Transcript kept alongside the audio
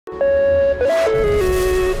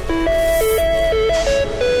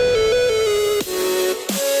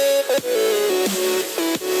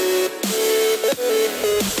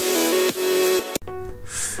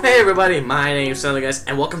Hey everybody, my name is Nether Guyz,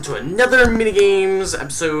 and welcome to another minigames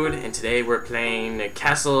episode. And today we're playing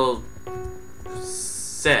Castle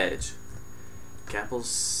Siege. Castle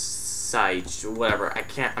Siege, whatever.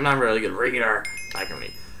 I'm not a really good reader. I can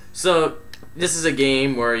read. So this is a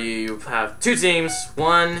game where you have two teams.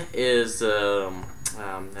 One is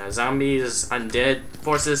zombies, undead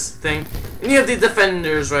forces thing, and you have the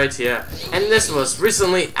defenders right here. And this was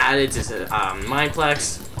recently added to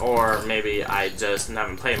Mineplex, or maybe I just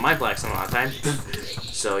haven't played Mineplex in a long time.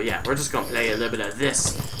 So yeah, we're just gonna play a little bit of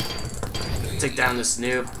this. Take down this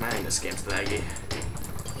noob. Man, this game's laggy.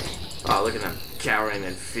 Oh, look at them cowering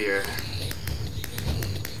in fear.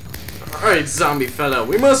 Alright, zombie fella,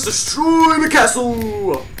 we must destroy the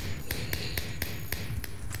castle!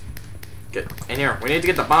 Get in here. We need to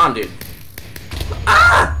get the bomb, dude.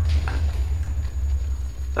 Ah!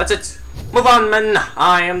 That's it. Move on, men.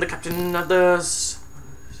 I am the captain of this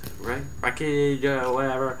wreckage,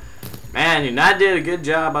 whatever. Man, you not did a good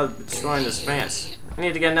job of destroying this fence. I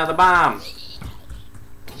need to get another bomb.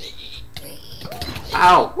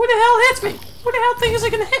 Ow! Who the hell hits me? Who the hell thinks they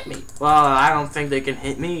can hit me? Well, I don't think they can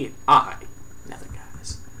hit me. Nether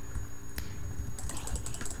Guyz.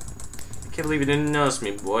 I can't believe you didn't notice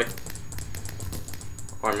me, boy.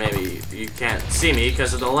 Or maybe you can't see me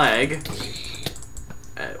because of the lag.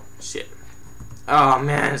 Oh, shit. Oh,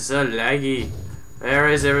 man, it's so laggy. Where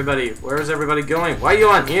is everybody? Where is everybody going? Why are you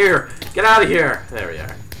on here? Get out of here. There we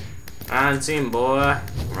are. Wrong team, boy.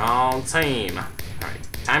 Wrong team. Alright,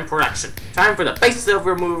 time for action. Time for the base of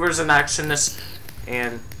removers and actionists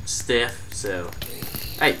and stiff. So,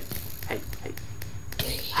 hey.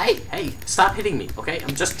 Stop hitting me, okay?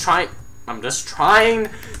 I'm just trying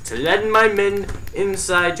to let my men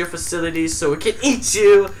inside your facilities so we can eat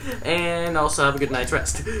you and also have a good night's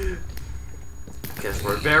rest. Because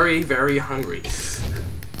we're very, very hungry.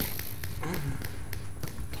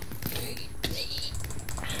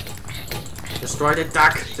 Destroy the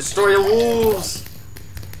duck! Destroy the wolves!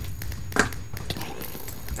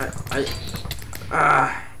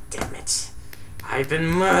 Damn it. I've been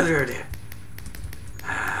murdered.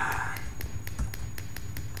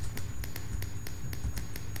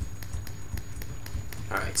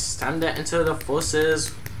 Alright, it's time to enter the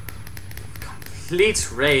forces.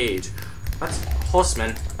 Complete rage. What?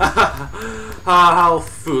 Horsemen? How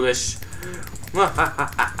foolish. Get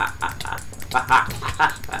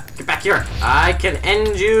back here. I can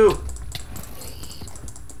end you.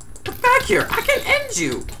 Get back here. I can end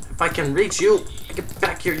you. If I can reach you, get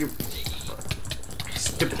back here, you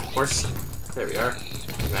stupid horse. There we are.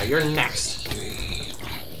 Now you're next.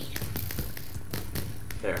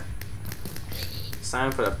 There.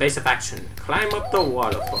 Time for the base of action. Climb up the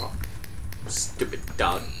waterfall. Stupid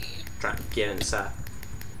dog. Trying to get inside.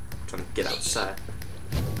 Trying to get outside.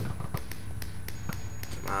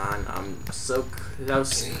 Come on, I'm so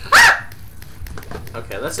close. Ah!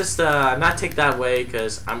 Okay, let's just not take that way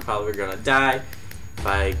because I'm probably gonna die if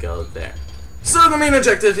I go there. So the main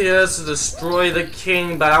objective here is to destroy the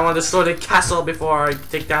king, but I want to destroy the castle before I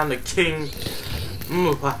take down the king.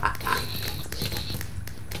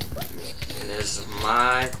 Is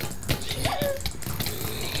my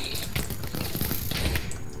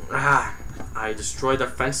I destroyed the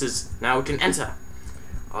fences. Now we can enter.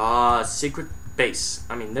 Secret base.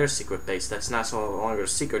 I mean, their secret base. That's not so longer a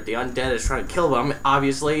secret. The undead is trying to kill them.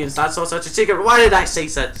 Obviously, it's not such a secret. Why did I say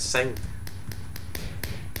such thing?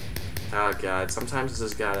 Oh god. Sometimes I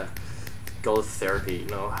just gotta go to therapy. You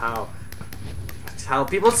know how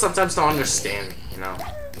people sometimes don't understand me. You know.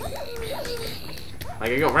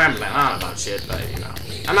 Like, I go rambling on about shit, but, you know.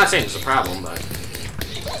 I'm not saying it's a problem, but...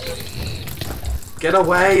 Get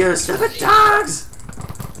away, you stupid dogs!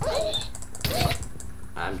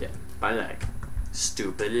 I'm dead. My leg.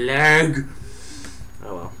 Stupid leg!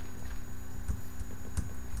 Oh well.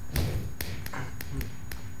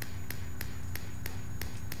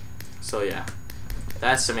 So, yeah.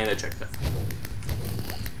 That's the main objective.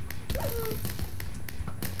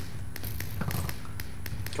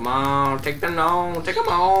 Come on, take them on, take them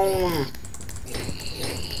on.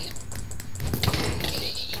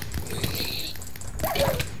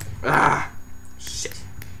 Ah, shit.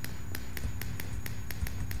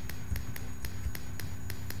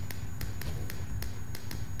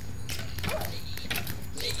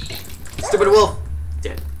 Stupid wolf.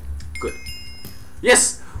 Dead. Good.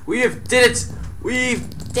 Yes, we have did it. We've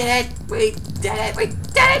did it. We did it. We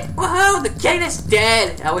did it. Woohoo! The king is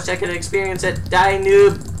dead. I wish I could experience it. Die,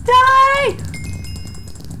 noob. Die!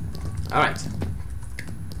 Alright.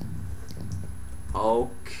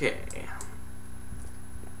 Okay.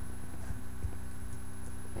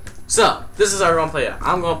 So, this is our role play.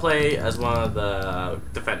 I'm gonna play as one of the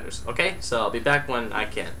defenders, okay? So I'll be back when I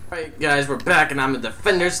can. Alright guys, we're back and I'm the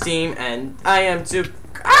defenders team and I am too.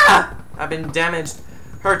 I've been damaged.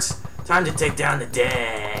 Hurts. Time to take down the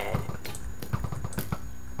dead.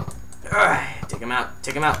 Take him out.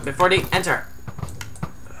 Take him out before they enter.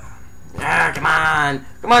 Come on.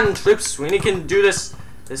 Come on, troops. We can do this.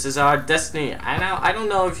 This is our destiny. I don't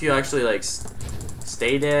know if you actually like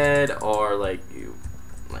stay dead or like you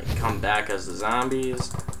like come back as the zombies,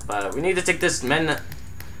 but we need to take this men.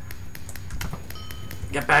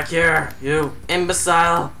 Get back here, you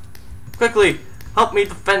imbecile! Quickly, help me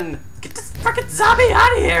defend. Get this freaking zombie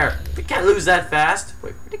out of here! We can't lose that fast.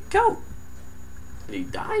 Wait, where'd he go? Did he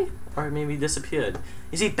die? Or maybe he disappeared?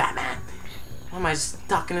 Is he Batman? Why am I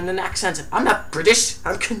talking in an accent? I'm not British.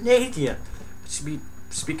 I'm Canadian. I should be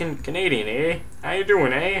speaking Canadian, eh? How you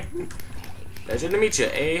doing, eh? Pleasure to meet you,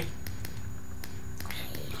 eh?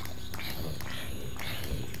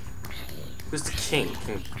 Who's the king?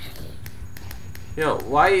 Yo,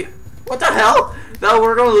 why? What the hell? No,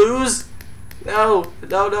 we're gonna lose. No,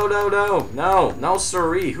 no, no, no, no, no, no,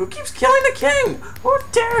 siree. Who keeps killing the king? Who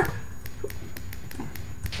dare?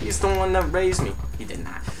 He's the one that raised me. He did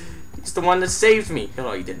not. He's the one that saved me.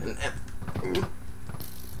 No, he didn't.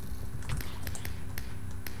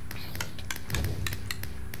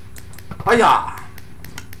 Hiya!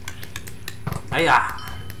 Hiya!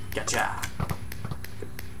 Gotcha.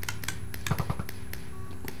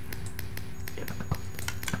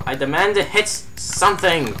 I demand to hit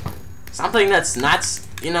something. Something that's not,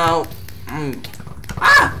 you know.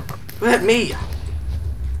 Who hit me?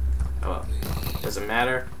 Oh well. Doesn't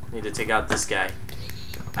matter. Need to take out this guy.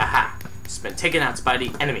 Aha! Just been taken out by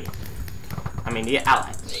the enemy. I mean the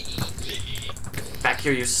ally. Back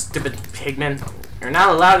here, you stupid pigman. You're not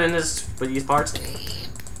allowed in this for these parts.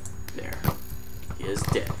 There. He is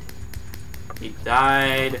dead. He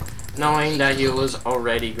died knowing that he was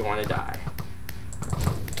already going to die.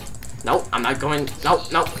 No, I'm not going. No,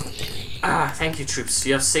 no. Thank you, troops.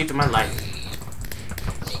 You have saved my life.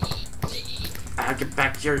 Get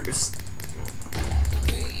back here.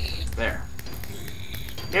 There.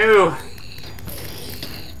 No.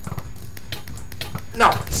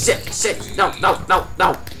 No. Shit. Shit. No. No. No.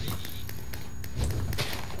 No.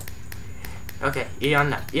 Okay. Eat on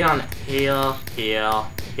that. Eat on that. Heal. Heal.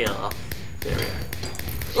 Heal. There we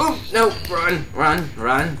are. Ooh. No. Run. Run.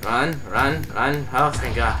 Run. Run. Run. Run. Oh,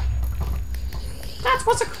 thank God. That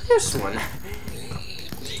was a close one.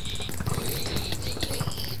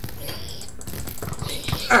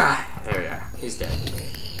 There we are. He's dead.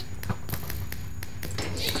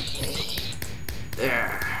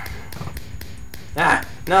 There.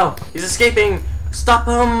 No, he's escaping. Stop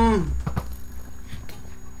him.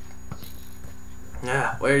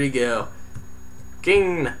 Where'd he go?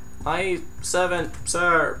 King, my servant,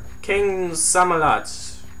 sir. King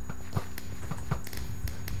Samalot.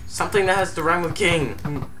 Something that has to rhyme with king.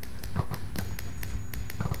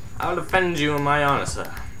 I'll defend you in my honor,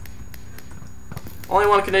 sir. Only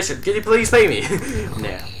one condition. Can you please pay me?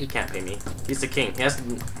 No, he can't pay me. He's the king. He has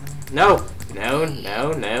to... No. No,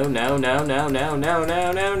 no, no, no, no, no, no, no,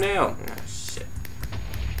 no, no, no. Oh, shit.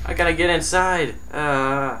 I gotta get inside.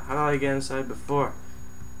 How do I get inside before?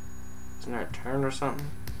 Isn't there a turn or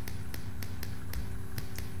something?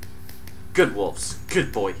 Good wolves.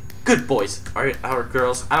 Good boy. Good boys. Our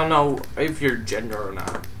girls. I don't know if you're gender or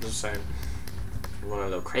not. Just saying. One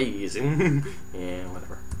of those crazy. Yeah,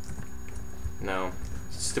 whatever. No.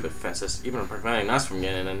 Stupid fences. Even preventing us from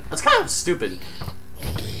getting in. That's kind of stupid.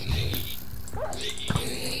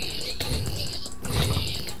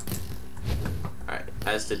 Alright.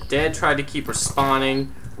 As the dead try to keep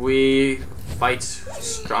respawning, we fight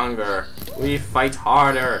stronger. We fight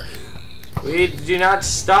harder. We do not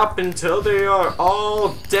stop until they are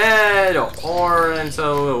all dead, or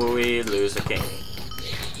until we lose the king.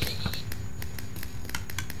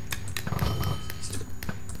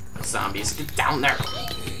 Zombies, get down there!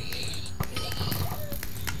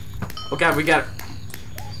 Oh god, we got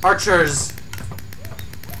archers!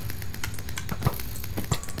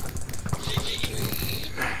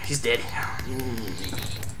 He's dead.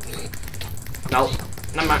 No,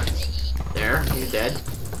 not mine. There, he's dead.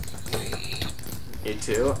 You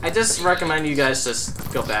too. I just recommend you guys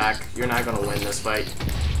just go back. You're not gonna win this fight.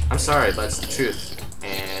 I'm sorry, but it's the truth.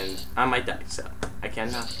 And I might die, so I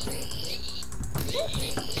cannot.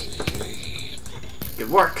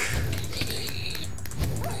 Good work.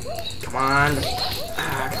 Come on.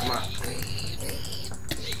 Come on.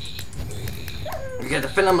 We gotta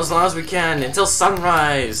defend them as long as we can until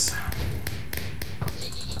sunrise.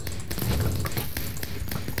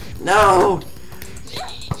 No!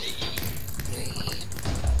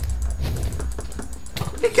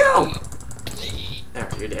 he go? There,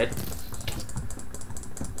 you're dead.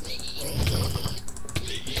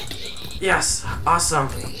 Yes, awesome.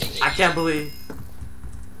 I can't believe.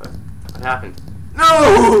 What happened?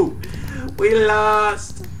 No! We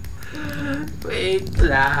lost. We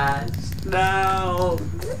lost. No.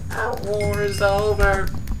 Our war is over.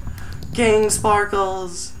 King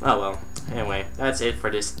Sparkles. Oh well. Anyway, that's it for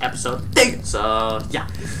this episode. So yeah,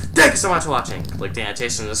 thank you so much for watching. Click the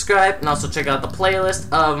annotation to subscribe, and also check out the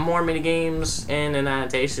playlist of more mini games and an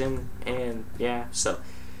annotation. And yeah, so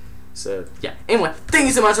yeah. Anyway, thank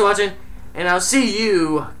you so much for watching, and I'll see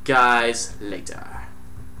you guys later.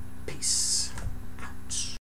 Peace.